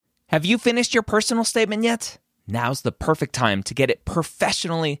Have you finished your personal statement yet? Now's the perfect time to get it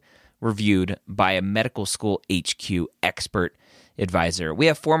professionally reviewed by a medical school HQ expert advisor. We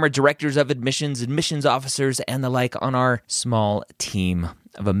have former directors of admissions, admissions officers, and the like on our small team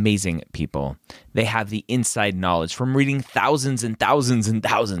of amazing people. They have the inside knowledge from reading thousands and thousands and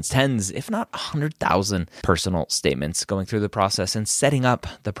thousands, tens, if not 100,000 personal statements, going through the process and setting up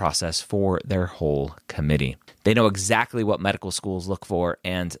the process for their whole committee. They know exactly what medical schools look for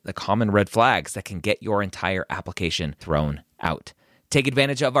and the common red flags that can get your entire application thrown out. Take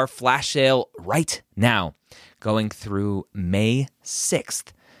advantage of our flash sale right now, going through May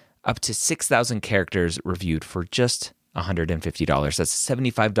 6th, up to 6,000 characters reviewed for just $150. That's a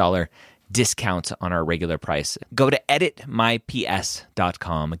 $75 discount on our regular price. Go to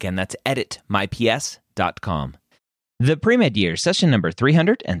editmyps.com. Again, that's editmyps.com. The Pre-Med Year, session number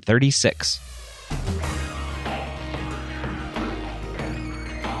 336.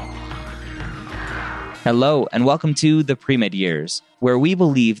 Hello, and welcome to the Pre-Med Years, where we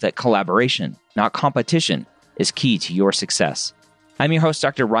believe that collaboration, not competition, is key to your success. I'm your host,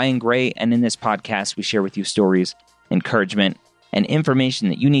 Dr. Ryan Gray, and in this podcast, we share with you stories, encouragement, and information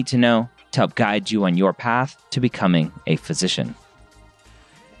that you need to know to help guide you on your path to becoming a physician.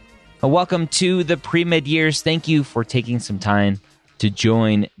 Well, welcome to the Pre-Med Years. Thank you for taking some time to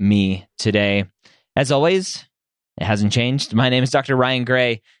join me today. As always, it hasn't changed. My name is Dr. Ryan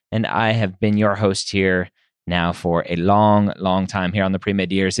Gray, and I have been your host here now for a long, long time here on the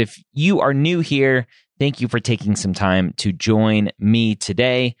Pre-Med Years. If you are new here, thank you for taking some time to join me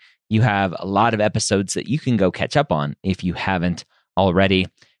today. You have a lot of episodes that you can go catch up on if you haven't already.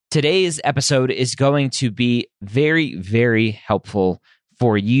 Today's episode is going to be very, very helpful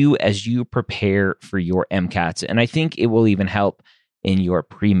for you as you prepare for your MCAT. And I think it will even help in your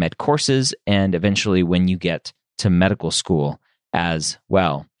pre-med courses and eventually when you get to medical school as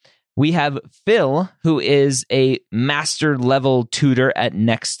well. We have Phil, who is a master level tutor at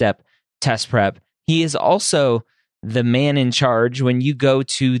Next Step Test Prep. He is also the man in charge. When you go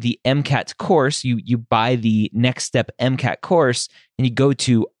to the MCAT course, you buy the Next Step MCAT course and you go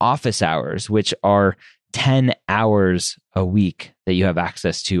to office hours, which are 10 hours a week that you have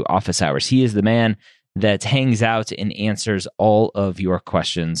access to office hours. He is the man that hangs out and answers all of your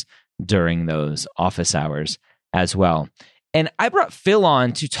questions during those office hours as well. And I brought Phil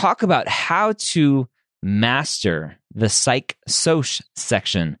on to talk about how to master the Psych Soc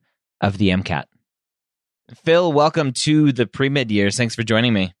section of the MCAT. Phil, welcome to the Pre-Med Years. Thanks for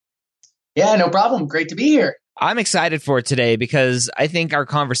joining me. Yeah, no problem. Great to be here. I'm excited for today because I think our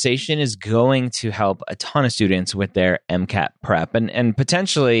conversation is going to help a ton of students with their MCAT prep and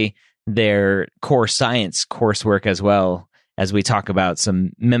potentially their core science coursework as well, as we talk about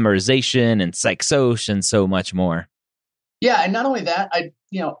some memorization and Psych Soc and so much more. Yeah, and not only that,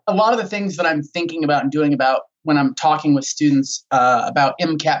 a lot of the things that I'm thinking about and doing about when I'm talking with students about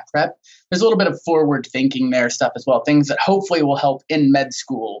MCAT prep, there's a little bit of forward thinking there stuff as well, things that hopefully will help in med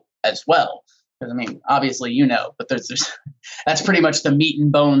school as well. Because obviously, but there's that's pretty much the meat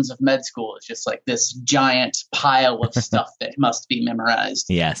and bones of med school. It's just like this giant pile of stuff that must be memorized.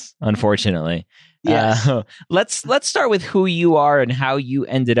 Yes, unfortunately. Yes. Let's start with who you are and how you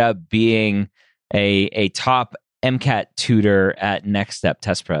ended up being a top MCAT tutor at Next Step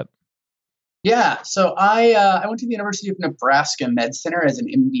Test Prep. Yeah, so I went to the University of Nebraska Med Center as an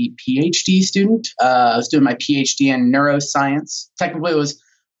MD PhD student. I was doing my PhD in neuroscience. Technically, it was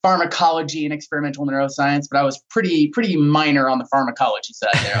pharmacology and experimental neuroscience, but I was pretty minor on the pharmacology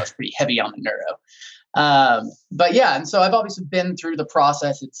side there. I was pretty heavy on the neuro. But yeah, and so I've obviously been through the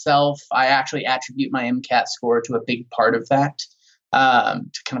process itself. I actually attribute my MCAT score to a big part of that.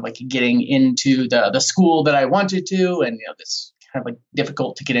 To kind of like getting into the school that I wanted to, and this kind of like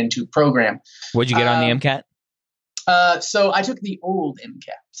difficult to get into program. What'd you get on the MCAT? So I took the old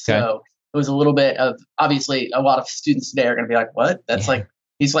MCAT. So it was a little bit of, obviously a lot of students today are going to be like, what? That's like,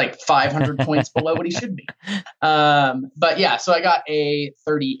 he's like 500 points below what he should be. But yeah, so I got a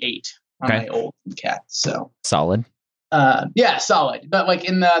 38 on my old MCAT. So solid. Yeah, solid. But like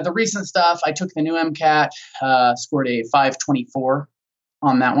in the recent stuff, I took the new MCAT, scored a 524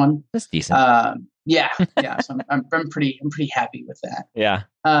 on that one. That's decent. Yeah. So I'm pretty happy with that. Yeah.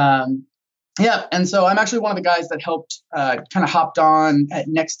 Yeah. And so I'm actually one of the guys that helped, kind of hopped on at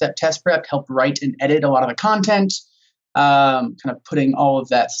Next Step Test Prep, helped write and edit a lot of the content, kind of putting all of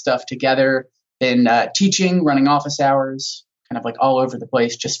that stuff together, then teaching, running office hours, kind of like all over the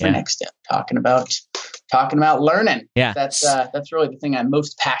place just for Next Step, talking about learning. Yeah. That's really the thing I'm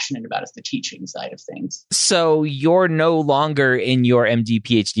most passionate about is the teaching side of things. So you're no longer in your MD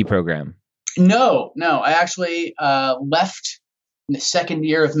PhD program? No. I actually left in the second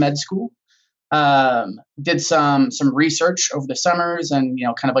year of med school. Did some research over the summers and,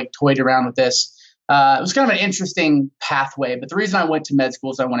 kind of like toyed around with this. It was kind of an interesting pathway, but the reason I went to med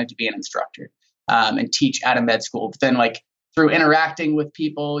school is I wanted to be an instructor and teach at a med school. But then like through interacting with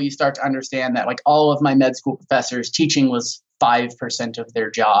people, you start to understand that like all of my med school professors, teaching was 5% of their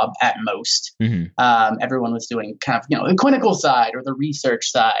job at most. Everyone was doing kind of, the clinical side or the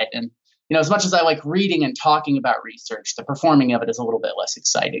research side. And, as much as I like reading and talking about research, the performing of it is a little bit less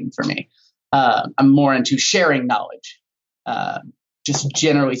exciting for me. I'm more into sharing knowledge, just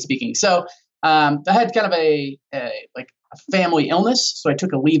generally speaking. So I had kind of a family illness. So I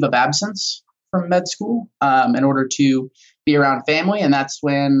took a leave of absence from med school in order to be around family. And that's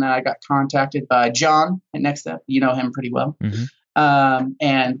when I got contacted by John at Next Step. You know him pretty well.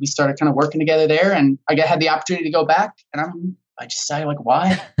 And we started kind of working together there. And I had the opportunity to go back. And I just decided like,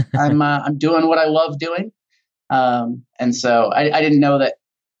 why? I'm doing what I love doing. And so I didn't know that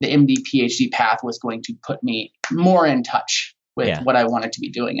the MD PhD path was going to put me more in touch with what I wanted to be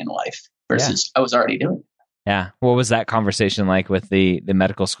doing in life versus I was already doing. Yeah. What was that conversation like with the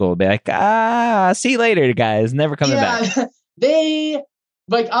medical school? Be like, see you later, guys. Never coming back. They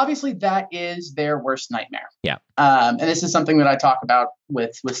obviously that is their worst nightmare. Yeah. And this is something that I talk about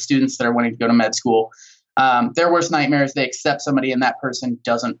with students that are wanting to go to med school. Their worst nightmare is they accept somebody and that person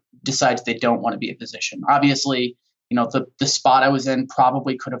decides they don't want to be a physician. Obviously, the spot I was in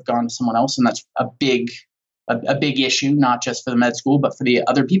probably could have gone to someone else. And that's a big issue, not just for the med school, but for the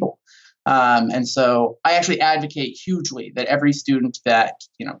other people. And so I actually advocate hugely that every student that,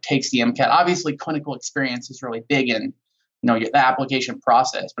 takes the MCAT, obviously clinical experience is really big in, the application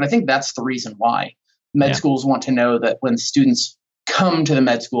process. But I think that's the reason why med schools want to know that when students come to the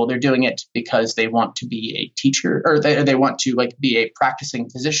med school, they're doing it because they want to be a teacher or they want to be a practicing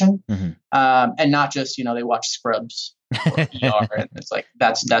physician, and not just, they watch Scrubs or ER. And it's like,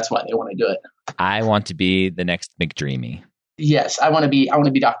 that's why they want to do it. I want to be the next McDreamy. Yes. I want to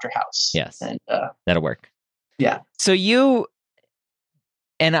be Dr. House. Yes. And, that'll work. Yeah. So you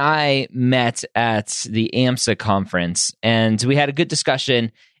and I met at the AMSA conference and we had a good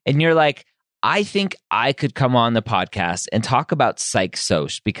discussion and you're like, I think I could come on the podcast and talk about Psych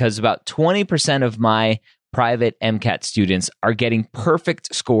because about 20% of my private MCAT students are getting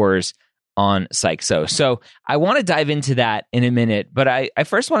perfect scores on Psych So I want to dive into that in a minute, but I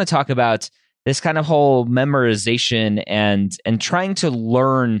first want to talk about this kind of whole memorization and trying to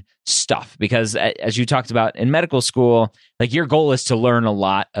learn stuff, because as you talked about in medical school, like your goal is to learn a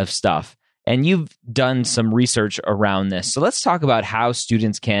lot of stuff and you've done some research around this. So let's talk about how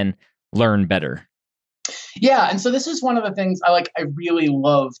students can learn better. Yeah. And so this is one of the things I really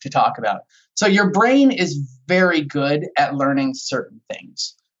love to talk about. So your brain is very good at learning certain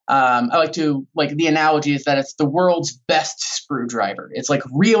things. I like the analogy is that it's the world's best screwdriver. It's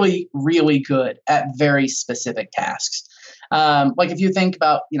really, really good at very specific tasks. If you think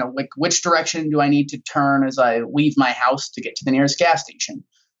about, which direction do I need to turn as I leave my house to get to the nearest gas station?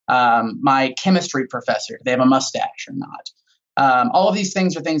 My chemistry professor, do they have a mustache or not? All of these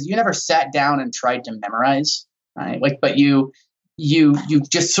things are things you never sat down and tried to memorize, right? But you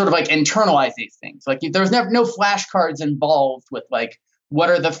just sort of internalize these things. There's no flashcards involved with what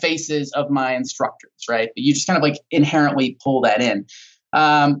are the faces of my instructors, right? But you just kind of inherently pull that in.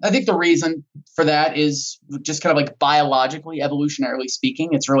 I think the reason for that is just kind of biologically, evolutionarily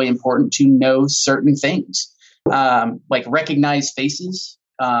speaking, it's really important to know certain things, recognize faces,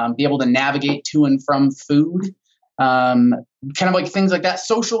 be able to navigate to and from food, kind of things like that.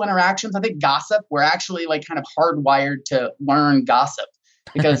 Social interactions. I think gossip, we're actually kind of hardwired to learn gossip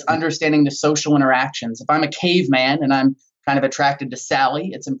because understanding the social interactions. If I'm a caveman and I'm kind of attracted to Sally,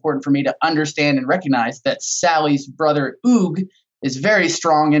 it's important for me to understand and recognize that Sally's brother Oog is very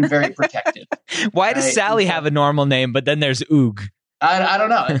strong and very protective. Why does Sally have a normal name, but then there's Oog? I don't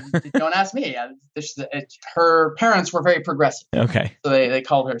know. Don't ask me. Her parents were very progressive. Okay. So they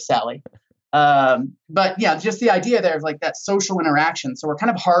called her Sally. But yeah, just the idea there of that social interaction. So we're kind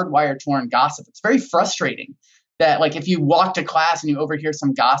of hardwired to learn gossip. It's very frustrating that if you walk to class and you overhear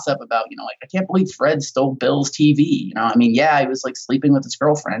some gossip about, I can't believe Fred stole Bill's TV. He was sleeping with his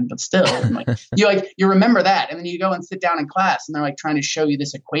girlfriend, but still, and, you remember that. And then you go and sit down in class and they're trying to show you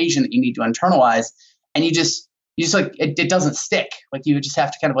this equation that you need to internalize. And you just it doesn't stick. You just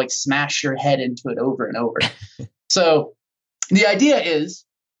have to kind of smash your head into it over and over. So the idea is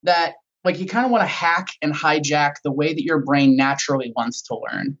that you kind of want to hack and hijack the way that your brain naturally wants to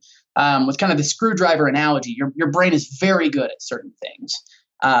learn. With kind of the screwdriver analogy, your brain is very good at certain things.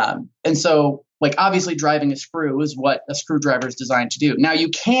 And so obviously driving a screw is what a screwdriver is designed to do. Now you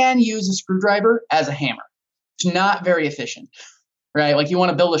can use a screwdriver as a hammer. It's not very efficient. right? Like you want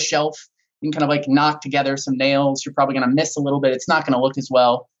to build a shelf, you can kind of like knock together some nails. You're probably going to miss a little bit. It's not going to look as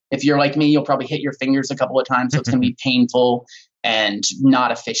well. If you're like me, you'll probably hit your fingers a couple of times. So it's going to be painful and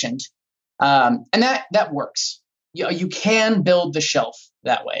not efficient. And that works. You can build the shelf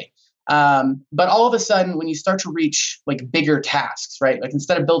that way. But all of a sudden, when you start to reach like bigger tasks, right? Like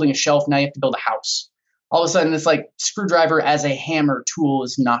instead of building a shelf, now you have to build a house. All of a sudden, this like screwdriver as a hammer tool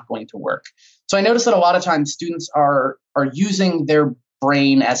is not going to work. So I noticed that a lot of times students are using their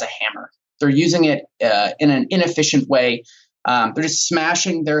brain as a hammer. They're using it in an inefficient way. They're just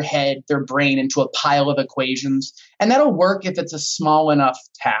smashing their head, their brain into a pile of equations. And that'll work if it's a small enough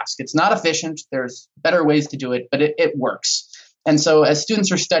task. It's not efficient. There's better ways to do it, but it works. And so as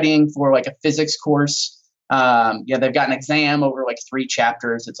students are studying for like a physics course, they've got an exam over like 3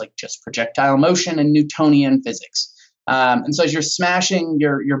 chapters. It's like just projectile motion and Newtonian physics. And so as you're smashing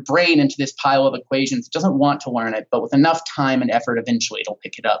your brain into this pile of equations, it doesn't want to learn it, but with enough time and effort, eventually it'll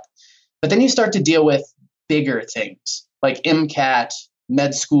pick it up. But then you start to deal with bigger things like MCAT,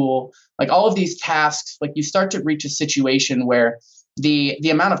 med school, like all of these tasks. Like you start to reach a situation where the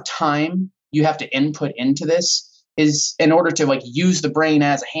amount of time you have to input into this is in order to like use the brain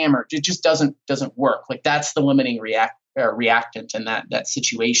as a hammer. It just doesn't work. Like that's the limiting reactant in that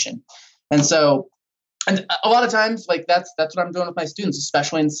situation. And so, and a lot of times, like that's what I'm doing with my students,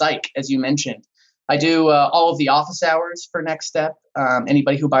 especially in psych, as you mentioned. I do all of the office hours for Next Step.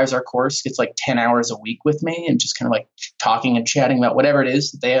 Anybody who buys our course gets like 10 hours a week with me and just kind of like talking and chatting about whatever it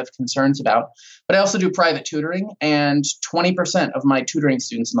is that they have concerns about. But I also do private tutoring, and 20% of my tutoring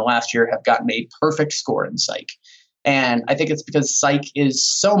students in the last year have gotten a perfect score in psych. And I think it's because psych is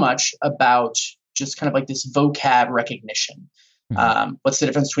so much about just kind of like this vocab recognition. Mm-hmm. What's the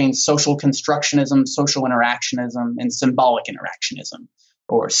difference between social constructionism, social interactionism, and symbolic interactionism?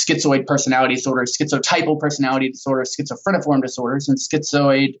 Or schizoid personality disorder, schizotypal personality disorder, schizophreniform disorders, and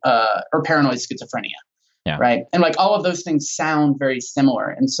schizoid or paranoid schizophrenia, right? And like all of those things sound very similar.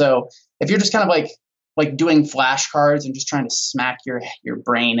 And so if you're just kind of like doing flashcards and just trying to smack your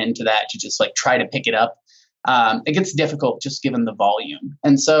brain into that to just like try to pick it up, it gets difficult just given the volume.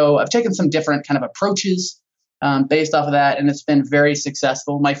 And so I've taken some different kind of approaches based off of that, and it's been very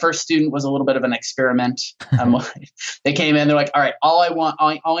successful. My first student was a little bit of an experiment. They came in, they're like, all right, all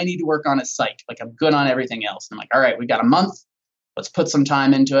I need to work on is psych. Like I'm good on everything else. And I'm like, all right, we got a month. Let's put some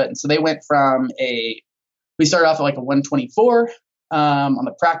time into it. And so they went from we started off at like a 124 on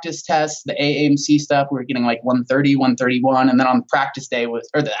the practice test, the AAMC stuff. We were getting like 130, 131. And then on practice day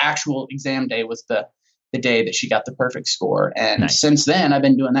the actual exam day was the day that she got the perfect score. And nice. Since then, I've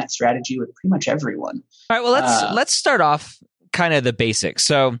been doing that strategy with pretty much everyone. All right, well, let's start off kind of the basics.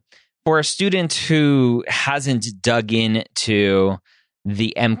 So for a student who hasn't dug into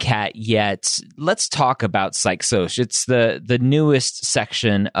the MCAT yet, let's talk about PsychSoc. It's the newest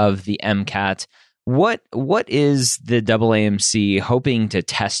section of the MCAT. What is the AAMC hoping to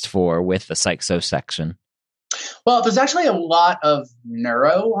test for with the PsychSoc section? Well, there's actually a lot of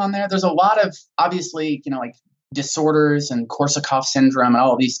neuro on there. There's a lot of, obviously, like disorders and Korsakoff syndrome and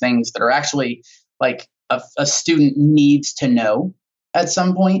all of these things that are actually like a student needs to know at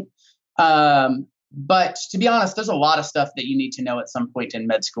some point. But to be honest, there's a lot of stuff that you need to know at some point in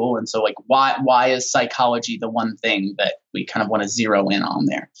med school. And so like, why is psychology the one thing that we kind of want to zero in on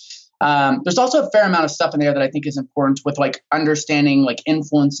there? There's also a fair amount of stuff in there that I think is important with like understanding like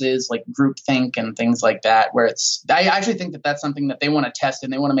influences like groupthink and things like that, where I actually think that that's something that they want to test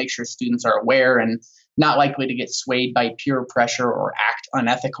and they want to make sure students are aware and not likely to get swayed by peer pressure or act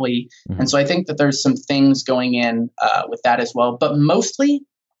unethically. Mm-hmm. And so I think that there's some things going in with that as well. But mostly,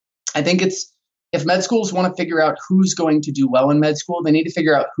 I think if med schools want to figure out who's going to do well in med school, they need to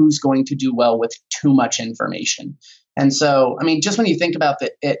figure out who's going to do well with too much information. And so, I mean, just when you think about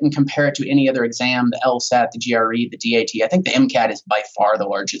it and compare it to any other exam, the LSAT, the GRE, the DAT, I think the MCAT is by far the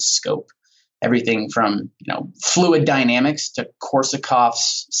largest scope. Everything from, fluid dynamics to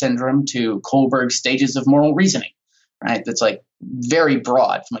Korsakoff's syndrome to Kohlberg's stages of moral reasoning, right? That's like very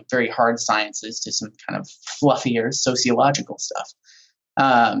broad, from like very hard sciences to some kind of fluffier sociological stuff.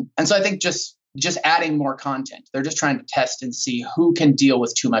 And so I think just adding more content. They're just trying to test and see who can deal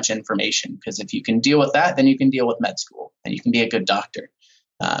with too much information. Because if you can deal with that, then you can deal with med school and you can be a good doctor.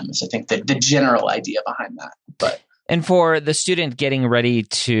 So I think the general idea behind that. And for the student getting ready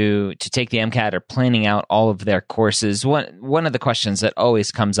to take the MCAT or planning out all of their courses, one of the questions that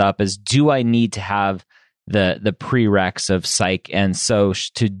always comes up is, do I need to have the prereqs of psych and soc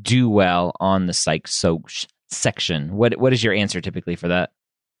to do well on the psych-soc section? What is your answer typically for that?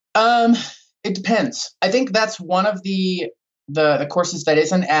 It depends. I think that's one of the courses that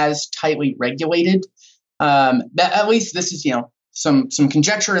isn't as tightly regulated. That at least this is, some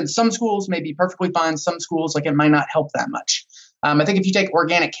conjecture in some schools may be perfectly fine. Some schools, like, it might not help that much. I think if you take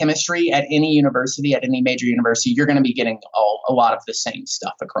organic chemistry at any university, at any major university, you're going to be getting a lot of the same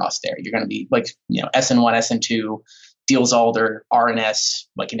stuff across there. You're going to be like, SN1, SN2, Diels-Alder, RNS,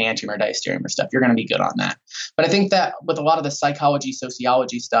 like enantiomer, diastereomer stuff. You're going to be good on that. But I think that with a lot of the psychology,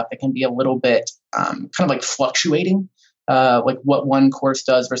 sociology stuff, it can be a little bit kind of like fluctuating, like what one course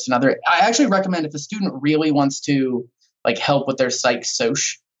does versus another. I actually recommend if a student really wants to like help with their psych soc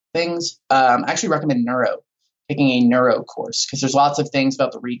things, I actually recommend taking a neuro course, because there's lots of things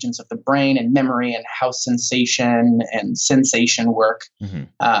about the regions of the brain and memory and how sensation and sensation work. Mm-hmm.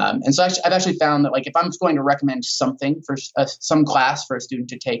 And so I've actually found that, like, if I'm going to recommend something for some class for a student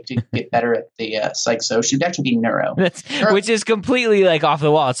to take to get better at the psych soc, it'd actually be neuro. Which is completely like off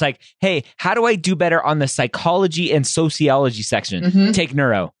the wall. It's like, hey, how do I do better on the psychology and sociology section? Mm-hmm. Take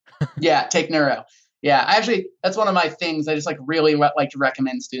neuro. Yeah, take neuro. Yeah, that's one of my things. I just like really like to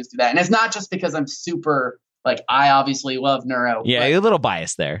recommend students do that. And it's not just because I'm super, like, I obviously love neuro. Yeah, you're a little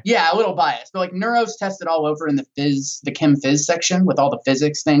biased there. Yeah, a little biased. But like neuro's tested all over in the chem phys section with all the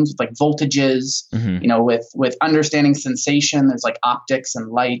physics things, with like voltages, mm-hmm. With understanding sensation. There's like optics and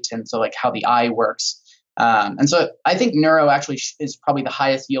light, and so like how the eye works. And so I think neuro actually is probably the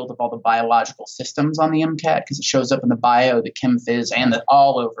highest yield of all the biological systems on the MCAT, because it shows up in the bio, the chem phys, and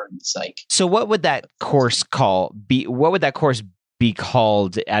all over in the psych. So what would that course be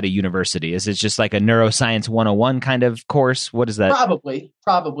called at a university? Is it just like a neuroscience 101 kind of course? What is that? Probably.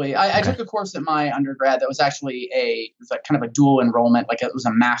 Okay. I took a course at my undergrad that was actually it was like kind of a dual enrollment, like it was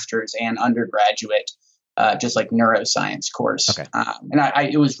a master's and undergraduate, just like neuroscience course. Okay.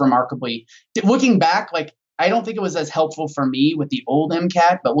 And it was remarkably, looking back, like, I don't think it was as helpful for me with the old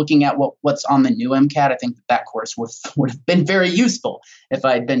MCAT, but looking at what's on the new MCAT, I think that course would have been very useful if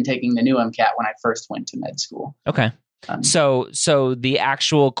I had been taking the new MCAT when I first went to med school. Okay. So the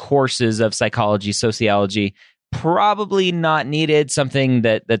actual courses of psychology, sociology, probably not needed, something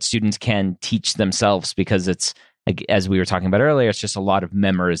that students can teach themselves, because it's, like, as we were talking about earlier, it's just a lot of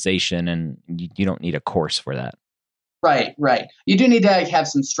memorization, and you don't need a course for that. Right. You do need to have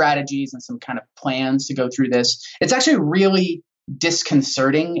some strategies and some kind of plans to go through this. It's actually really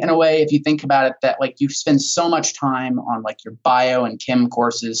disconcerting in a way, if you think about it, that like you spend so much time on like your bio and chem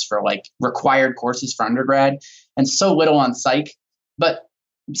courses for like required courses for undergrad, and so little on psych. But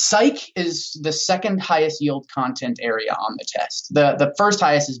psych is the second highest yield content area on the test. The first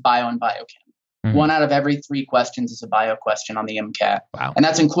highest is bio and biochem. Mm-hmm. 1 out of every 3 questions is a bio question on the MCAT. Wow. And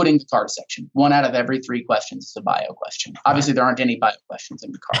that's including the card section. 1 out of every 3 questions is a bio question. Obviously, there aren't any bio questions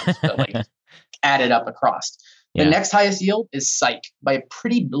in the cards, but like added up across. The next highest yield is psych by a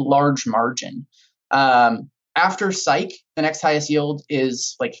pretty large margin. After psych, the next highest yield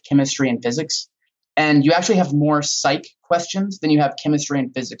is like chemistry and physics. And you actually have more psych questions than you have chemistry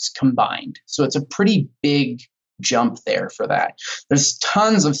and physics combined. So it's a pretty big jump there for that. There's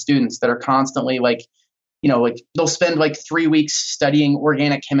tons of students that are constantly like they'll spend like 3 weeks studying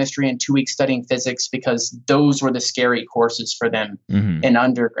organic chemistry and 2 weeks studying physics, because those were the scary courses for them mm-hmm. in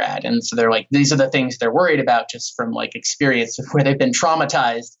undergrad. And so they're like, these are the things they're worried about just from like experience where they've been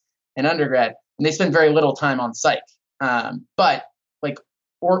traumatized in undergrad, and they spend very little time on psych. But like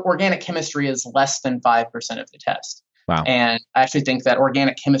organic chemistry is less than 5% of the test. Wow. And I actually think that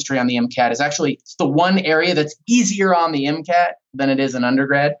organic chemistry on the MCAT is actually the one area that's easier on the MCAT than it is in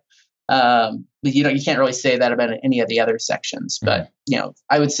undergrad. But you can't really say that about any of the other sections. But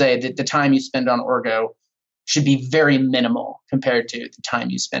I would say that the time you spend on orgo should be very minimal compared to the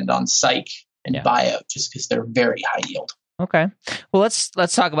time you spend on psych and bio, just because they're very high yield. Okay. Well, let's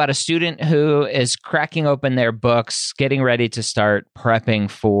talk about a student who is cracking open their books, getting ready to start prepping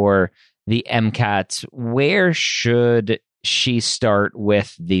for the MCAT. Where should she start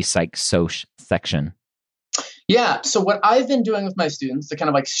with the psych soc section? Yeah. So what I've been doing with my students, the kind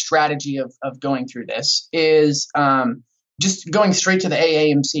of like strategy of going through this, is just going straight to the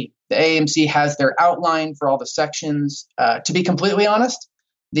AAMC. The AAMC has their outline for all the sections. To be completely honest,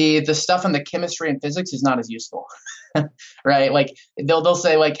 the stuff on the chemistry and physics is not as useful, right? Like they'll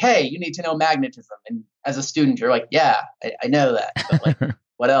say like, hey, you need to know magnetism. And as a student, you're like, yeah, I know that. But like,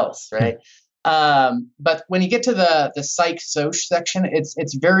 what else, right? But when you get to the psych soc section,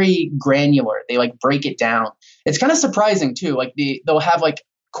 it's very granular. They like break it down. It's kind of surprising too. Like they'll have like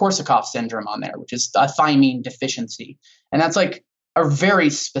Korsakoff syndrome on there, which is a thymine deficiency. And that's like a very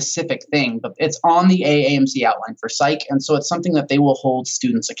specific thing, but it's on the AAMC outline for psych. And so it's something that they will hold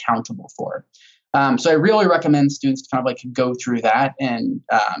students accountable for. So I really recommend students to kind of like go through that and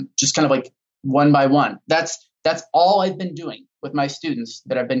just kind of like one by one. That's all I've been doing with my students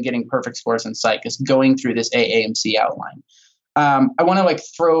that have been getting perfect scores in psych, is going through this AAMC outline. I want to like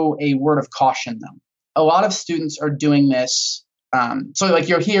throw a word of caution though. A lot of students are doing this. So like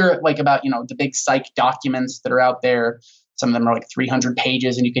you'll hear like about, the big psych documents that are out there. Some of them are like 300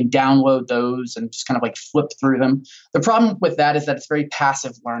 pages and you can download those and just kind of like flip through them. The problem with that is that it's very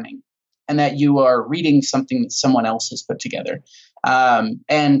passive learning and that you are reading something that someone else has put together.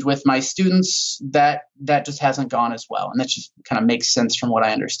 And with my students, that just hasn't gone as well. And that just kind of makes sense from what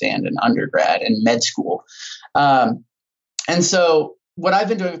I understand in undergrad and med school. And so what I've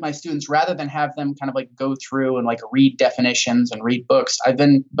been doing with my students, rather than have them kind of like go through and like read definitions and read books, I've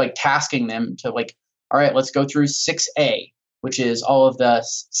been like tasking them to like, all right, let's go through 6A, which is all of the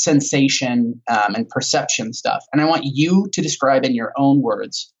sensation and perception stuff. And I want you to describe in your own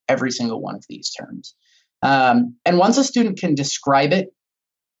words every single one of these terms. And once a student can describe it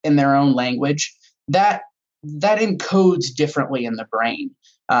in their own language, that encodes differently in the brain.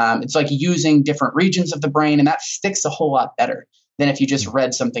 It's like using different regions of the brain, and that sticks a whole lot better than if you just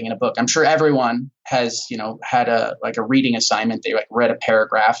read something in a book. I'm sure everyone has, had a reading assignment. They like read a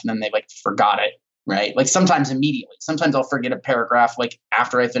paragraph and then they like forgot it, right? Like sometimes immediately. Sometimes I'll forget a paragraph like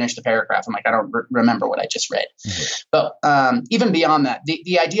after I finish the paragraph. I'm like, I don't remember what I just read. Mm-hmm. But even beyond that,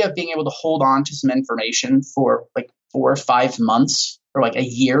 the idea of being able to hold on to some information for like 4 or 5 months or like a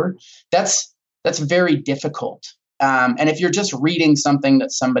year, that's very difficult. And if you're just reading something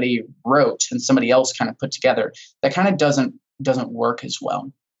that somebody wrote and somebody else kind of put together, that kind of doesn't work as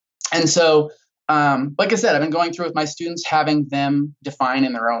well. And so, like I said, I've been going through with my students, having them define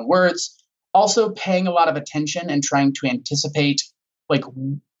in their own words, also paying a lot of attention and trying to anticipate, like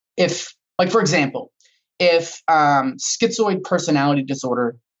if, like for example, if schizoid personality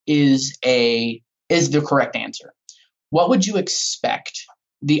disorder is the correct answer, what would you expect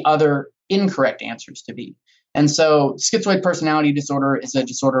the other incorrect answers to be? And so schizoid personality disorder is a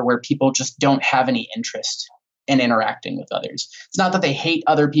disorder where people just don't have any interest in interacting with others. It's not that they hate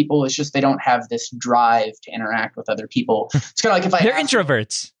other people. It's just they don't have this drive to interact with other people. It's kind of like if they're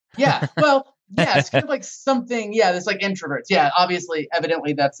introverts. Yeah. Well, yeah, it's kind of like something. Yeah, it's like introverts. Yeah, obviously,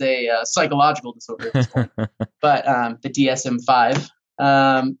 evidently, that's a psychological disorder at this point. But the DSM-5.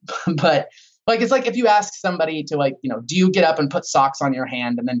 But like it's like if you ask somebody to like, do you get up and put socks on your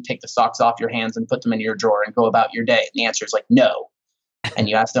hand and then take the socks off your hands and put them in your drawer and go about your day? And the answer is like no. And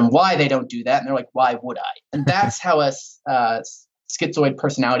you ask them why they don't do that, and they're like, why would I? And that's how a schizoid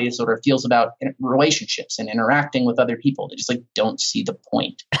personality disorder feels about relationships and interacting with other people. They just like don't see the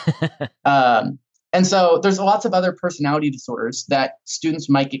point. And so there's lots of other personality disorders that students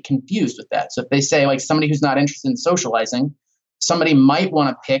might get confused with that. So if they say like somebody who's not interested in socializing, somebody might want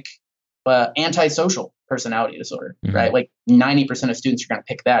to pick antisocial personality disorder, mm-hmm. right? Like 90% of students are going to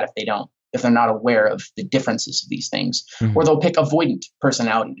pick that if they're not aware of the differences of these things, mm-hmm. or they'll pick avoidant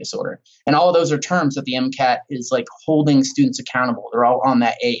personality disorder. And all of those are terms that the MCAT is like holding students accountable. They're all on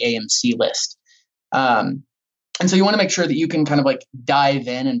that AAMC list. And so you want to make sure that you can kind of like dive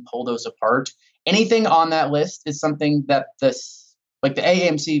in and pull those apart. Anything on that list is something that the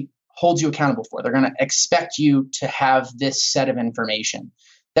AAMC holds you accountable for. They're going to expect you to have this set of information.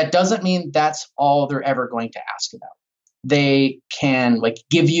 That doesn't mean that's all they're ever going to ask about. They can like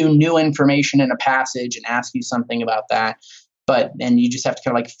give you new information in a passage and ask you something about that, and you just have to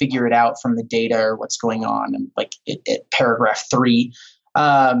kind of like figure it out from the data or what's going on and like at paragraph 3.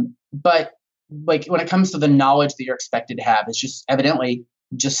 But like when it comes to the knowledge that you're expected to have, it's just evidently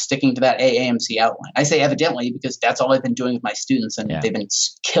just sticking to that AAMC outline. I say evidently because that's all I've been doing with my students, and they've been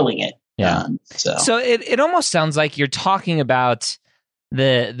killing it. Yeah. So it almost sounds like you're talking about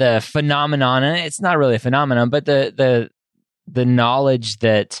the phenomenon. It's not really a phenomenon, but the knowledge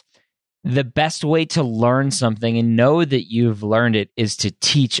that the best way to learn something and know that you've learned it is to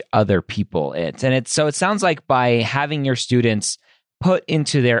teach other people it. And so it sounds like by having your students put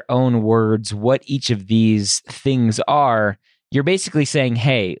into their own words what each of these things are, you're basically saying,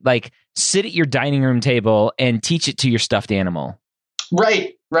 hey, like sit at your dining room table and teach it to your stuffed animal.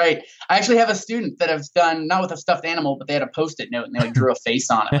 Right. I actually have a student that have done, not with a stuffed animal, but they had a Post-it note and they like drew a face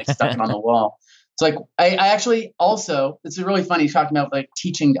on it, like stuck it on the wall. So like I actually also, it's really funny talking about like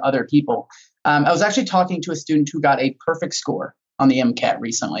teaching to other people. I was actually talking to a student who got a perfect score on the MCAT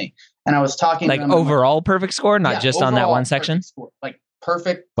recently. And I was talking like to them overall like, perfect score, not just on that one section? Score, like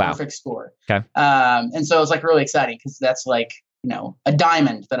perfect score. Okay. And so it was like really exciting because that's like, a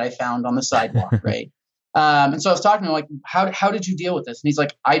diamond that I found on the sidewalk, right? And so I was talking to him like, how did you deal with this? And he's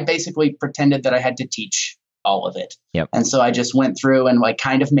like, I basically pretended that I had to teach all of it. Yep. And so I just went through and like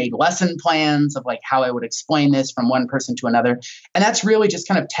kind of made lesson plans of like how I would explain this from one person to another. And that's really just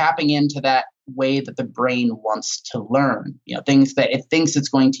kind of tapping into that way that the brain wants to learn, things that it thinks it's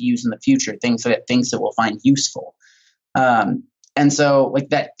going to use in the future, things that it thinks it will find useful. And so like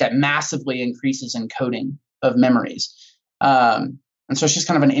that massively increases encoding of memories. And so it's just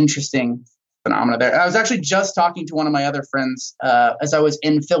kind of an interesting phenomena there. I was actually just talking to one of my other friends as I was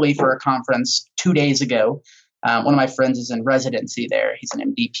in Philly for a conference 2 days ago. One of my friends is in residency there. He's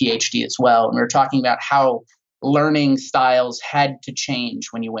an MD, PhD as well. And we were talking about how learning styles had to change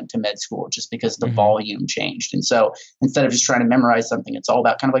when you went to med school just because the volume changed. And so instead of just trying to memorize something, it's all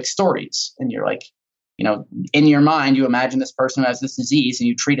about kind of like stories. And you're like, in your mind, you imagine this person who has this disease and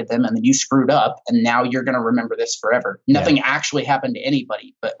you treated them and then you screwed up and now you're going to remember this forever. Nothing actually happened to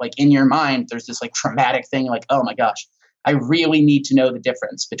anybody, but like in your mind, there's this like traumatic thing like, oh my gosh, I really need to know the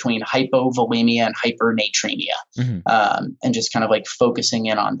difference between hypovolemia and hypernatremia, and just kind of like focusing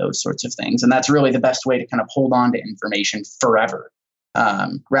in on those sorts of things. And that's really the best way to kind of hold on to information forever,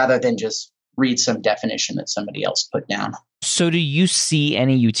 rather than just read some definition that somebody else put down. So do you see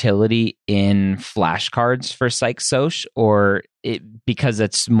any utility in flashcards for Psych Soc, or because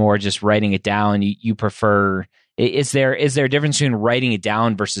it's more just writing it down, you prefer, is there a difference between writing it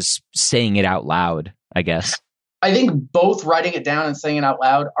down versus saying it out loud, I guess? I think both writing it down and saying it out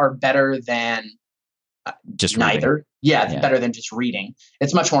loud are better than just neither. Reading. Yeah, it's better than just reading.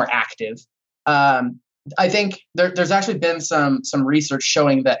 It's much more active. I think there's actually been some research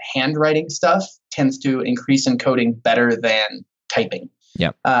showing that handwriting stuff tends to increase encoding better than typing.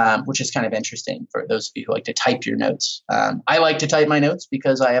 Yeah, which is kind of interesting for those of you who like to type your notes. I like to type my notes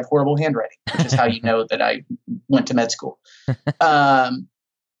because I have horrible handwriting, which is how you know that I went to med school.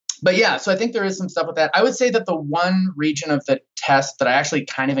 But yeah, so I think there is some stuff with that. I would say that the one region of the test that I actually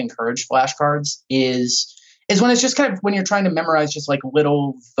kind of encourage flashcards is when it's just kind of when you're trying to memorize just like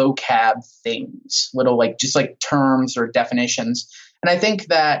little vocab things, little like just like terms or definitions. And I think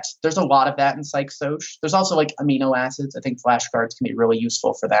that there's a lot of that in Psych Soc. There's also like amino acids. I think flashcards can be really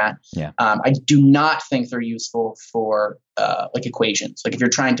useful for that. Yeah. I do not think they're useful for like equations. Like if you're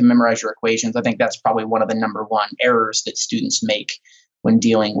trying to memorize your equations, I think that's probably one of the number one errors that students make when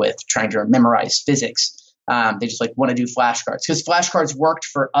dealing with trying to memorize physics. They just like want to do flashcards because flashcards worked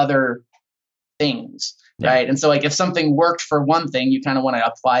for other things, right? And so like if something worked for one thing, you kind of want to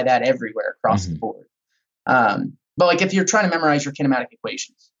apply that everywhere across the board. But like if you're trying to memorize your kinematic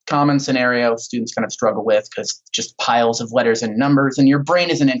equations, common scenario students kind of struggle with because just piles of letters and numbers, and your brain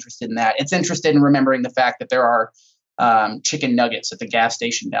isn't interested in that. It's interested in remembering the fact that there are chicken nuggets at the gas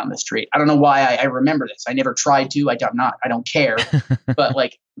station down the street. I don't know why I remember this. I never tried to. I don't care. But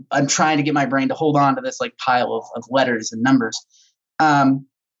like I'm trying to get my brain to hold on to this like pile of letters and numbers.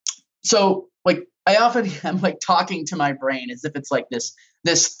 So like I often am like talking to my brain as if it's like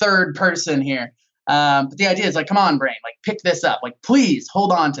this third person here. But the idea is like, come on, brain, like pick this up. Like, please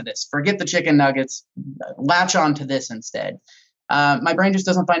hold on to this. Forget the chicken nuggets. Latch on to this instead. My brain just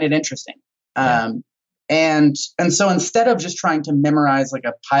doesn't find it interesting. And so instead of just trying to memorize like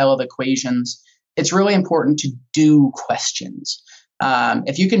a pile of equations, it's really important to do questions.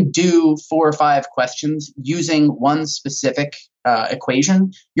 If you can do 4 or 5 questions using one specific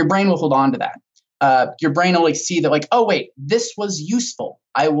equation, your brain will hold on to that. Your brain will like see that like, oh wait, this was useful.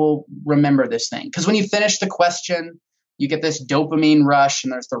 I will remember this thing. Because when you finish the question, you get this dopamine rush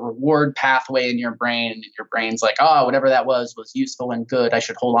and there's the reward pathway in your brain. And your brain's like, oh, whatever that was useful and good. I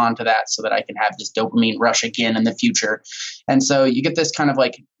should hold on to that so that I can have this dopamine rush again in the future. And so you get this kind of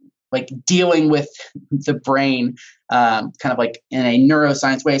like dealing with the brain kind of like in a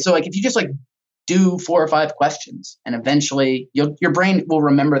neuroscience way. So like if you just like do 4 or 5 questions and eventually your brain will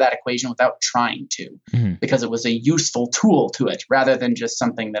remember that equation without trying to, because it was a useful tool to it rather than just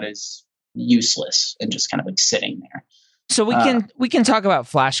something that is useless and just kind of like sitting there. So we can talk about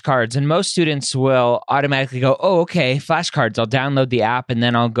flashcards, and most students will automatically go, oh, okay, flashcards. I'll download the app and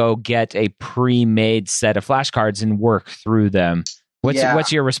then I'll go get a pre-made set of flashcards and work through them.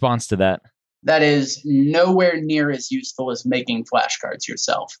 What's your response to that? That is nowhere near as useful as making flashcards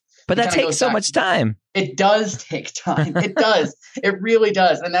yourself. But that takes so much time. It does take time. It does. It really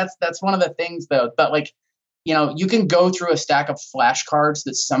does. And that's one of the things though. But like, you can go through a stack of flashcards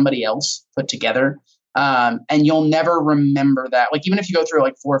that somebody else put together. And you'll never remember that. Like, even if you go through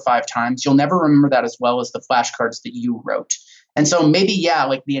like 4 or 5 times, you'll never remember that as well as the flashcards that you wrote. And so maybe,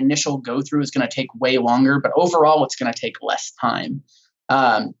 like the initial go through is going to take way longer, but overall it's going to take less time.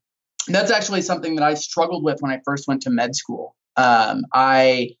 That's actually something that I struggled with when I first went to med school.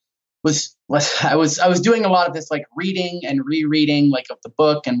 I was doing a lot of this like reading and rereading like of the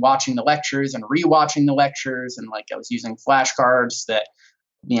book and watching the lectures and rewatching the lectures. And like I was using flashcards that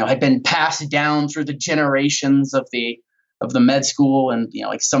had been passed down through the generations of the med school, and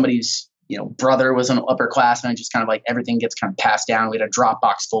like somebody's brother was an upperclassman, and just kind of like everything gets kind of passed down. We had a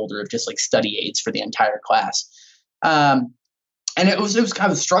Dropbox folder of just like study aids for the entire class. And it was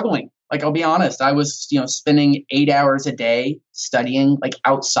kind of struggling. Like, I'll be honest, I was, spending 8 hours a day studying like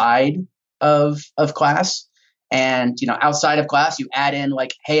outside of class. And, outside of class, you add in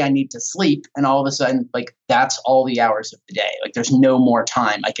like, hey, I need to sleep. And all of a sudden, like, that's all the hours of the day. Like, there's no more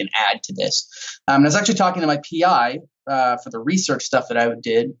time I can add to this. And I was actually talking to my PI for the research stuff that I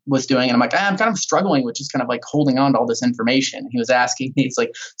was doing. And I'm like, I'm kind of struggling with just kind of like holding on to all this information. He was asking me, he's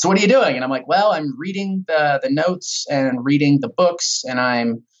like, so what are you doing? And I'm like, well, I'm reading the notes and reading the books, and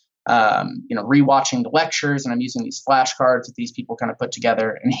I'm rewatching the lectures, and I'm using these flashcards that these people kind of put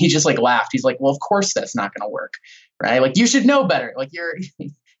together. And he just like laughed. He's like, well, of course that's not going to work, right? Like, you should know better. Like,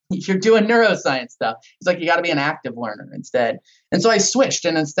 you're doing neuroscience stuff. He's like, you got to be an active learner instead. And so I switched,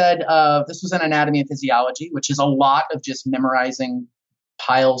 and instead of, this was in anatomy and physiology, which is a lot of just memorizing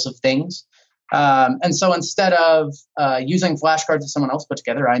piles of things. And so instead of using flashcards that someone else put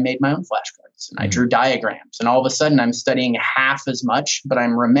together, I made my own flashcards, and I drew diagrams. And all of a sudden, I'm studying half as much, but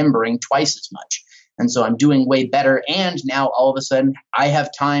I'm remembering twice as much. And so I'm doing way better. And now all of a sudden, I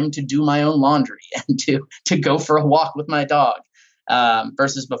have time to do my own laundry and to go for a walk with my dog.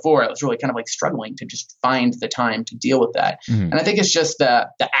 Versus before, I was really kind of like struggling to just find the time to deal with that. And I think it's just the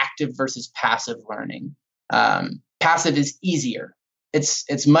active versus passive learning. Passive is easier.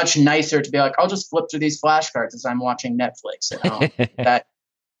 It's much nicer to be like, I'll just flip through these flashcards as I'm watching Netflix at home.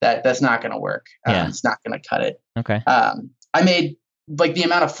 That's not going to work. It's not going to cut it. Okay. I made like the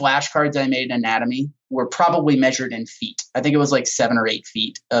amount of flashcards I made in anatomy were probably measured in feet. I think it was like 7 or 8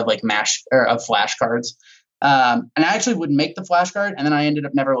 feet of like of flashcards. And I actually would make the flashcard, and then I ended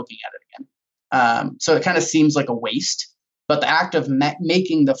up never looking at it again. So it kind of seems like a waste, but the act of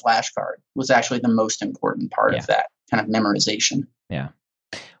making the flashcard was actually the most important part of that kind of memorization. Yeah.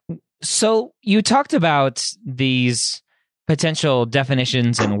 So you talked about these potential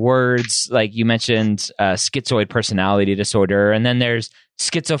definitions and words, like you mentioned schizoid personality disorder, and then there's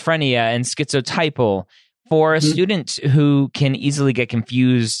schizophrenia and schizotypal. For a student who can easily get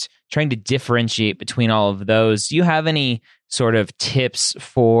confused trying to differentiate between all of those, do you have any sort of tips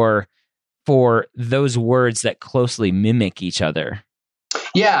for those words that closely mimic each other?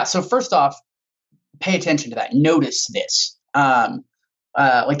 Yeah. So first off, pay attention to that. Notice this. That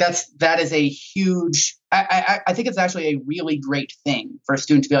is a huge, I think it's actually a really great thing for a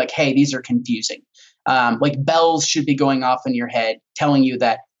student to be like, hey, these are confusing. Like, bells should be going off in your head telling you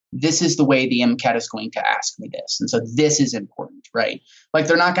that this is the way the MCAT is going to ask me this. And so this is important, right? Like,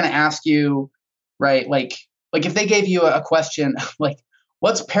 they're not going to ask you, right? Like if they gave you a question, like,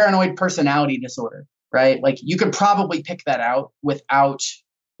 what's paranoid personality disorder, right? Like, you could probably pick that out without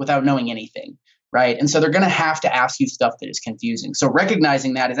knowing anything, right? And so they're going to have to ask you stuff that is confusing. So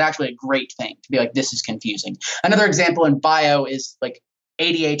recognizing that is actually a great thing to be like, this is confusing. Another example in bio is like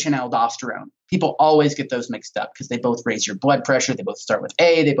ADH and aldosterone. People always get those mixed up because they both raise your blood pressure. They both start with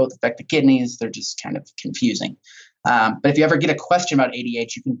A. They both affect the kidneys. They're just kind of confusing. But if you ever get a question about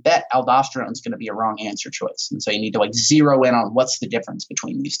ADH, you can bet aldosterone is going to be a wrong answer choice. And so you need to like zero in on what's the difference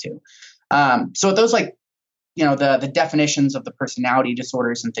between these two. So with those, like, the definitions of the personality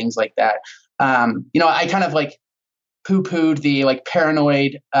disorders and things like that, I kind of like poo-pooed the like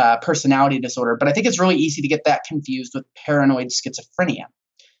paranoid personality disorder, but I think it's really easy to get that confused with paranoid schizophrenia.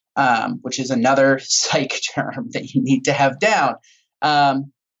 Which is another psych term that you need to have down.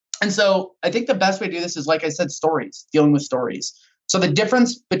 And so I think the best way to do this is, like I said, stories, dealing with stories. So the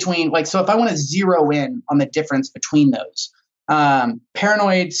difference between, so if I want to zero in on the difference between those,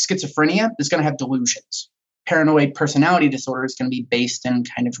 paranoid schizophrenia is going to have delusions. Paranoid personality disorder is going to be based in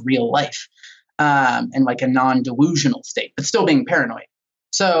kind of real life, and like a non-delusional state, but still being paranoid.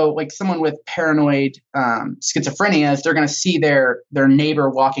 So like someone with paranoid schizophrenia, they're going to see their neighbor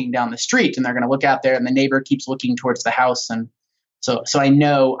walking down the street, and they're going to look out there, and the neighbor keeps looking towards the house. And so I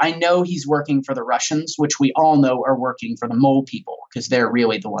know he's working for the Russians, which we all know are working for the mole people, because they're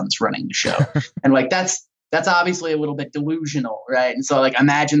really the ones running the show. And like that's obviously a little bit delusional, right? And so like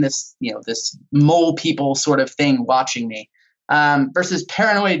imagine this, this mole people sort of thing watching me. Versus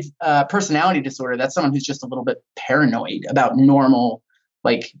paranoid personality disorder, that's someone who's just a little bit paranoid about normal,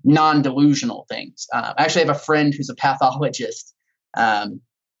 like non-delusional things. I actually have a friend who's a pathologist, and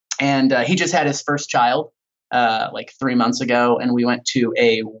he just had his first child like 3 months ago, and we went to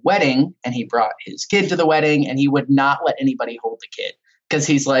a wedding, and he brought his kid to the wedding, and he would not let anybody hold the kid because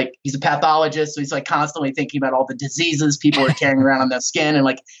he's a pathologist, so he's like constantly thinking about all the diseases people are carrying around on their skin, and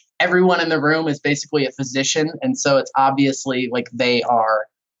like everyone in the room is basically a physician, and so it's obviously like they are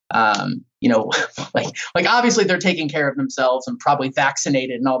like obviously they're taking care of themselves and probably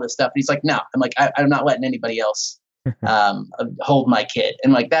vaccinated and all this stuff. And he's like, no, I'm like, I'm not letting anybody else hold my kid.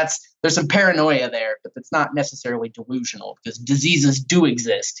 And like, there's some paranoia there, but it's not necessarily delusional because diseases do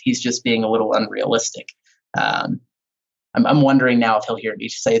exist. He's just being a little unrealistic. I'm wondering now if he'll hear me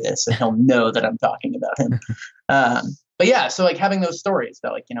say this and he'll know that I'm talking about him. But yeah, so like having those stories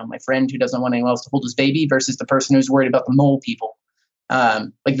about like, my friend who doesn't want anyone else to hold his baby versus the person who's worried about the mole people,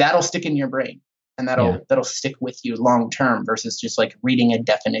 like that'll stick in your brain and that'll stick with you long term versus just like reading a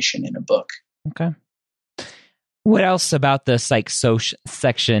definition in a book. Okay. What else about the psych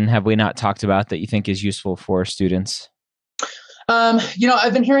section have we not talked about that you think is useful for students?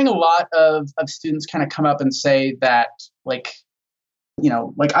 I've been hearing a lot of students kind of come up and say that I've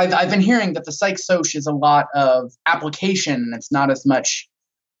been hearing that the psych soc is a lot of application and it's not as much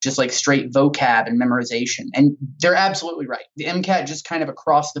just like straight vocab and memorization. And they're absolutely right. The MCAT just kind of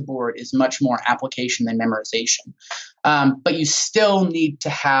across the board is much more application than memorization. But you still need to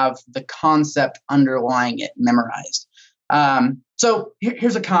have the concept underlying it memorized. So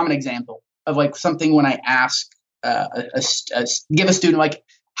here's a common example of like something when I ask give a student like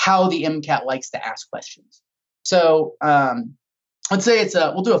how the MCAT likes to ask questions. So let's say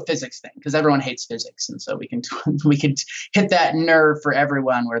we'll do a physics thing because everyone hates physics, and so we can hit that nerve for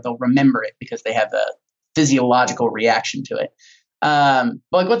everyone where they'll remember it because they have a physiological reaction to it. But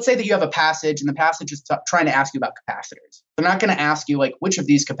like, let's say that you have a passage, and the passage is trying to ask you about capacitors. They're not going to ask you like which of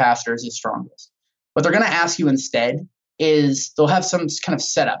these capacitors is strongest. What they're going to ask you instead is they'll have some kind of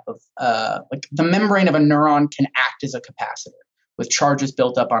setup of like the membrane of a neuron can act as a capacitor with charges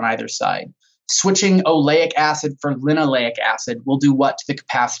built up on either side. Switching oleic acid for linoleic acid will do what to the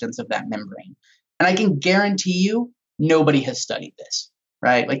capacitance of that membrane? And I can guarantee you nobody has studied this,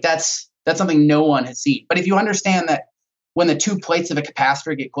 right? Like that's something no one has seen. But if you understand that when the two plates of a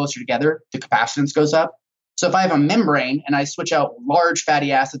capacitor get closer together, the capacitance goes up. So if I have a membrane and I switch out large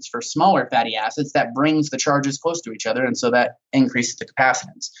fatty acids for smaller fatty acids, that brings the charges close to each other. And so that increases the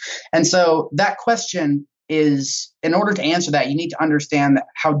capacitance. And so that question is, in order to answer that, you need to understand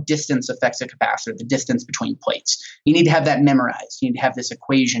how distance affects a capacitor, the distance between plates. You need to have that memorized. You need to have this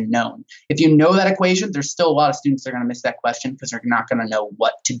equation known. If you know that equation, there's still a lot of students that are going to miss that question because they're not going to know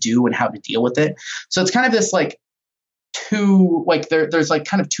what to do and how to deal with it. So it's kind of this like there's like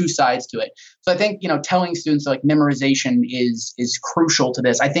kind of two sides to it. So I think, telling students like memorization is crucial to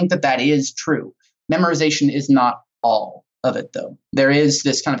this. I think that is true. Memorization is not all of it though. There is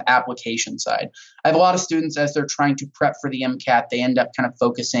this kind of application side. I have a lot of students as they're trying to prep for the MCAT, they end up kind of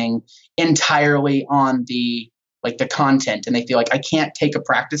focusing entirely on the content, and they feel like I can't take a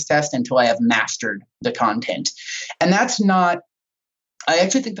practice test until I have mastered the content. And I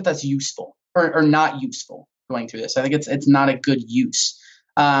actually think that that's useful or not useful going through this. I think it's not a good use.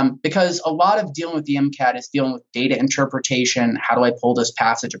 Because a lot of dealing with the MCAT is dealing with data interpretation. How do I pull this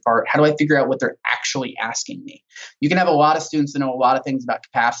passage apart? How do I figure out what they're actually asking me? You can have a lot of students that know a lot of things about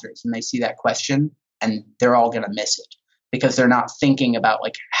capacitors, and they see that question and they're all going to miss it because they're not thinking about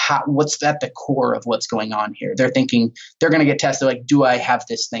like what's at the core of what's going on here. They're thinking they're going to get tested like, do I have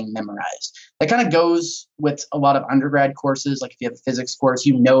this thing memorized? That kind of goes with a lot of undergrad courses. Like if you have a physics course,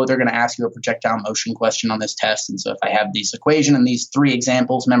 they're going to ask you a projectile motion question on this test. And so if I have these equation and these 3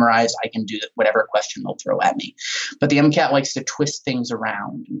 examples memorized, I can do whatever question they'll throw at me. But the MCAT likes to twist things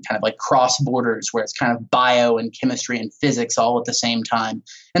around and kind of like cross borders where it's kind of bio and chemistry and physics all at the same time,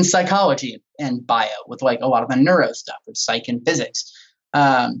 and psychology and bio with like a lot of the neuro stuff with psych and physics,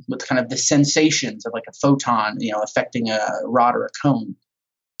 with kind of the sensations of like a photon, affecting a rod or a cone.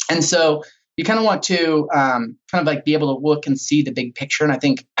 And so you kind of want to kind of like be able to look and see the big picture. And I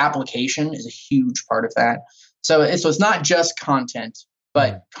think application is a huge part of that. So it's not just content,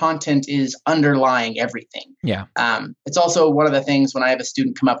 but content is underlying everything. Yeah. It's also one of the things when I have a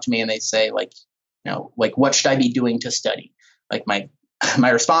student come up to me and they say like, what should I be doing to study? Like my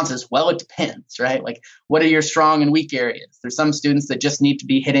response is, well, it depends, right? Like, what are your strong and weak areas? There's some students that just need to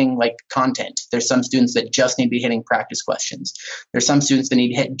be hitting like content. There's some students that just need to be hitting practice questions. There's some students that need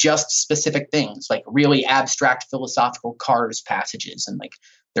to hit just specific things, like really abstract philosophical Cars passages. And like,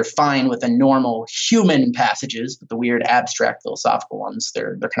 they're fine with the normal human passages, but the weird abstract philosophical ones,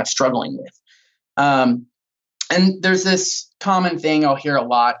 they're kind of struggling with. And there's this common thing I'll hear a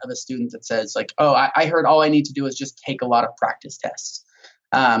lot of a student that says like, oh, I heard all I need to do is just take a lot of practice tests.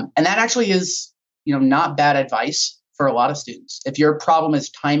 And that actually is, not bad advice for a lot of students. If your problem is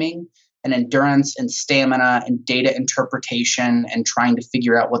timing and endurance and stamina and data interpretation and trying to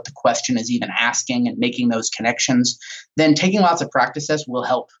figure out what the question is even asking and making those connections, then taking lots of practice tests will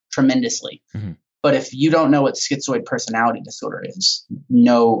help tremendously. Mm-hmm. But if you don't know what schizoid personality disorder is,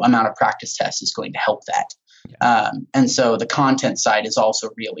 no amount of practice tests is going to help that. Yeah. And so the content side is also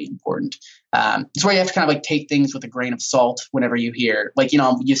really important. It's where you have to kind of like take things with a grain of salt whenever you hear, like,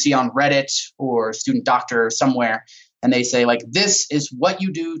 you see on Reddit or Student Doctor or somewhere, and they say like, this is what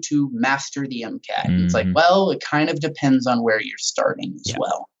you do to master the MCAT. Mm-hmm. It's like, well, it kind of depends on where you're starting as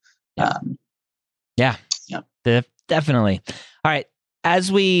well. Yeah. Definitely. All right.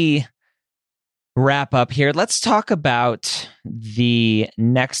 As we wrap up here, let's talk about the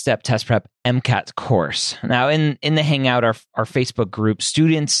Next Step Test Prep MCAT course. Now, in the Hangout, our Facebook group,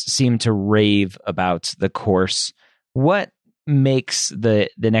 students seem to rave about the course. What makes the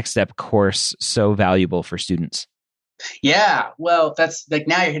Next Step course so valuable for students? Yeah, well, that's like,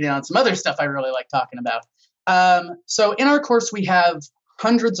 now you're hitting on some other stuff I really like talking about. So in our course, we have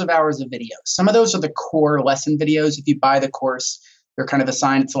hundreds of hours of videos. Some of those are the core lesson videos. If you buy the course, they're kind of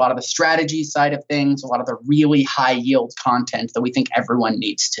assigned. It's a lot of the strategy side of things, a lot of the really high yield content that we think everyone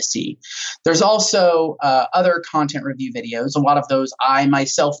needs to see. There's also other content review videos. A lot of those I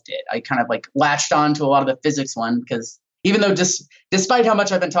myself did. I kind of like latched on to a lot of the physics one because even though despite how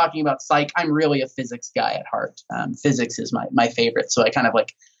much I've been talking about psych, I'm really a physics guy at heart. Physics is my favorite. So I kind of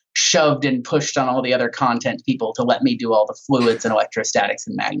like shoved and pushed on all the other content people to let me do all the fluids and electrostatics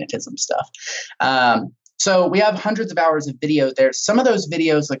and magnetism stuff. So we have hundreds of hours of video there. Some of those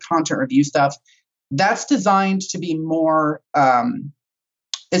videos, the content review stuff, that's designed to be more,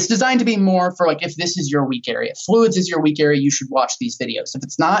 it's designed to be more for like, if this is your weak area, fluids is your weak area, you should watch these videos. If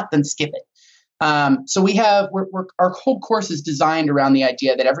it's not, then skip it. So our whole course is designed around the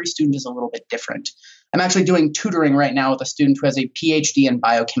idea that every student is a little bit different. I'm actually doing tutoring right now with a student who has a PhD in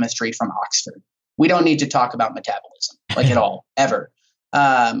biochemistry from Oxford. We don't need to talk about metabolism, like at all, ever.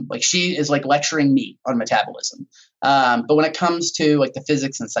 Like she is like lecturing me on metabolism. But when it comes to like the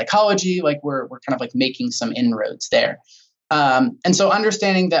physics and psychology, like we're kind of like making some inroads there. And so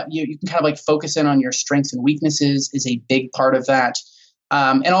understanding that you can kind of like focus in on your strengths and weaknesses is a big part of that.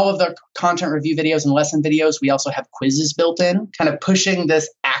 And all of the content review videos and lesson videos, we also have quizzes built in, kind of pushing this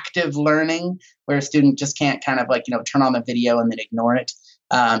active learning where a student just can't kind of like, turn on the video and then ignore it.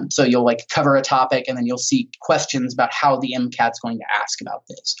 So you'll like cover a topic and then you'll see questions about how the MCAT's going to ask about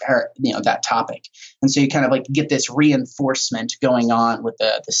this or, that topic. And so you kind of like get this reinforcement going on with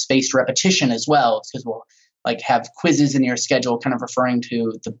the spaced repetition as well, because we'll like have quizzes in your schedule kind of referring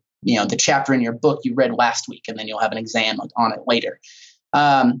to the chapter in your book you read last week, and then you'll have an exam on it later.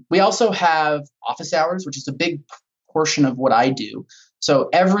 We also have office hours, which is a big portion of what I do. So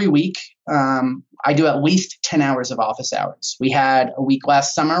every week, I do at least 10 hours of office hours. We had a week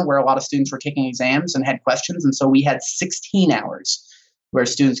last summer where a lot of students were taking exams and had questions. And so we had 16 hours where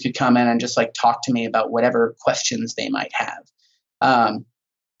students could come in and just like talk to me about whatever questions they might have.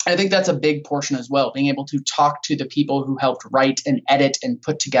 I think that's a big portion as well, being able to talk to the people who helped write and edit and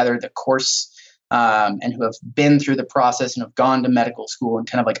put together the course, and who have been through the process and have gone to medical school and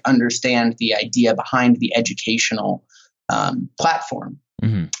kind of like understand the idea behind the educational platform.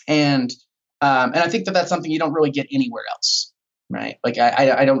 Mm-hmm. And I think that that's something you don't really get anywhere else, right? Like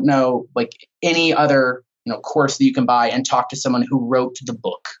I don't know like any other course that you can buy and talk to someone who wrote the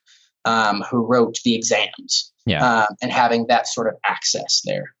book, who wrote the exams, and having that sort of access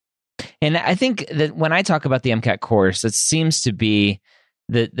there. And I think that when I talk about the MCAT course, it seems to be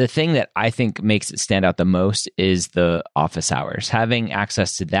the thing that I think makes it stand out the most is the office hours. Having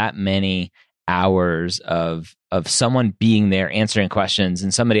access to that many hours of someone being there answering questions,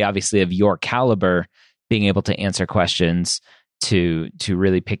 and somebody obviously of your caliber being able to answer questions to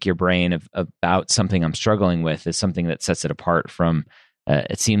really pick your brain about something I'm struggling with is something that sets it apart from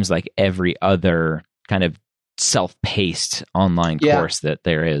it seems like every other kind of self-paced online course that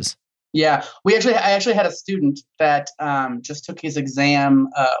there is. Yeah, I actually had a student that just took his exam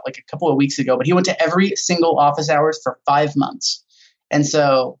like a couple of weeks ago, but he went to every single office hours for 5 months. And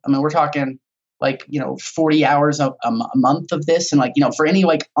so, I mean, we're talking like, 40 hours a month of this. And like, for any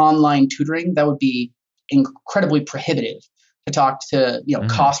like online tutoring, that would be incredibly prohibitive to talk to,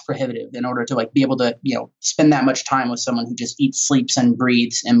 cost prohibitive in order to like be able to, spend that much time with someone who just eats, sleeps and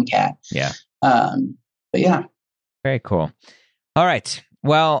breathes MCAT. Yeah. But yeah. Very cool. All right.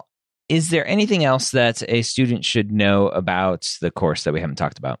 Well, is there anything else that a student should know about the course that we haven't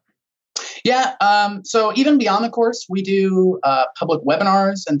talked about? Yeah. So even beyond the course, we do public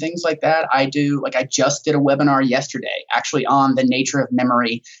webinars and things like that. I just did a webinar yesterday, actually on the nature of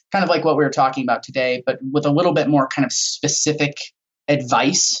memory, kind of like what we were talking about today, but with a little bit more kind of specific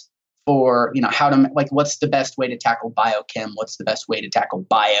advice for, how to, like, what's the best way to tackle biochem? What's the best way to tackle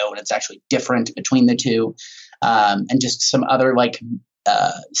bio? And it's actually different between the two. And just some other like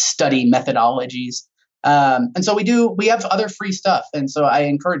study methodologies. And so we have other free stuff. And so I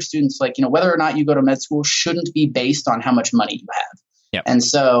encourage students, like, whether or not you go to med school shouldn't be based on how much money you have. Yep. And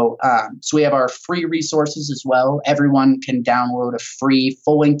so we have our free resources as well. Everyone can download a free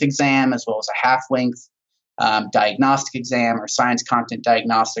full-length exam as well as a half-length diagnostic exam or science content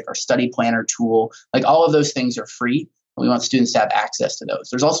diagnostic or study planner tool. Like all of those things are free. And we want students to have access to those.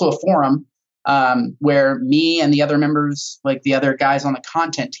 There's also a forum where me and the other members, like the other guys on the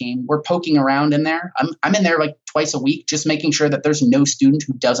content team, we're poking around in there. I'm in there like twice a week, just making sure that there's no student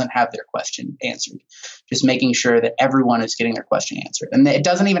who doesn't have their question answered, just making sure that everyone is getting their question answered. And it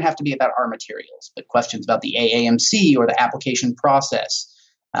doesn't even have to be about our materials, but questions about the AAMC or the application process,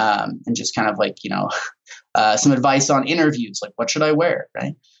 and just kind of like, some advice on interviews, like what should I wear,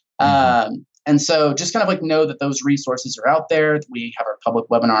 right? Mm-hmm. And so just kind of like know that those resources are out there. We have our public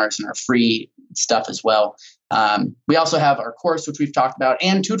webinars and our free stuff as well. We also have our course, which we've talked about,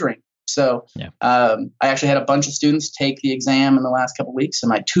 and tutoring. So I actually had a bunch of students take the exam in the last couple of weeks, and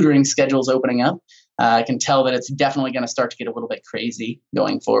my tutoring schedule is opening up. I can tell that it's definitely going to start to get a little bit crazy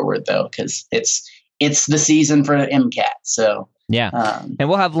going forward, though, because it's the season for MCAT. So and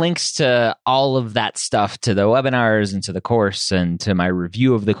we'll have links to all of that stuff, to the webinars and to the course and to my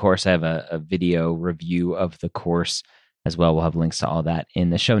review of the course. I have a video review of the course as well. We'll have links to all that in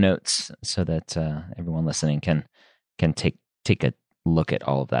the show notes so that everyone listening can take a look at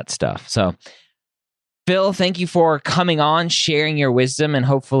all of that stuff. So, Phil, thank you for coming on, sharing your wisdom, and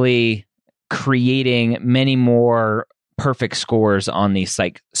hopefully creating many more perfect scores on the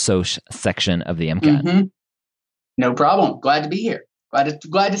Psych Soc section of the MCAT. Mm-hmm. No problem. Glad to be here. Glad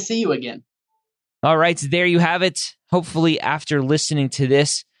to see you again. All right, there you have it. Hopefully, after listening to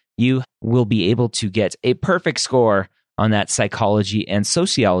this, you will be able to get a perfect score on that psychology and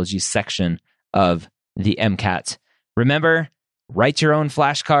sociology section of the MCAT. Remember, write your own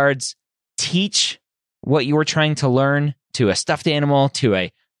flashcards, teach what you were trying to learn to a stuffed animal, to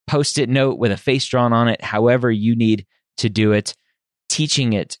a Post-it note with a face drawn on it, however you need to do it.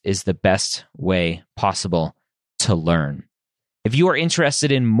 Teaching it is the best way possible to learn. If you are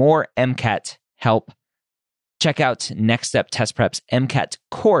interested in more MCAT help, check out Next Step Test Prep's MCAT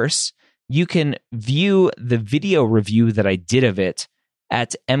course. You can view the video review that I did of it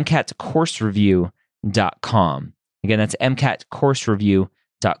at mcatcoursereview.com. Again, that's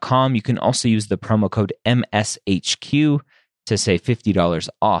mcatcoursereview.com. You can also use the promo code MSHQ to save $50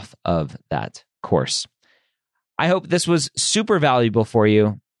 off of that course. I hope this was super valuable for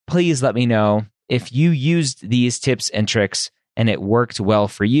you. Please let me know if you used these tips and tricks and it worked well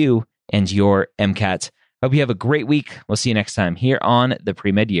for you and your MCAT. Hope you have a great week. We'll see you next time here on the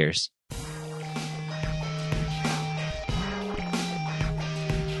Pre-Med Years.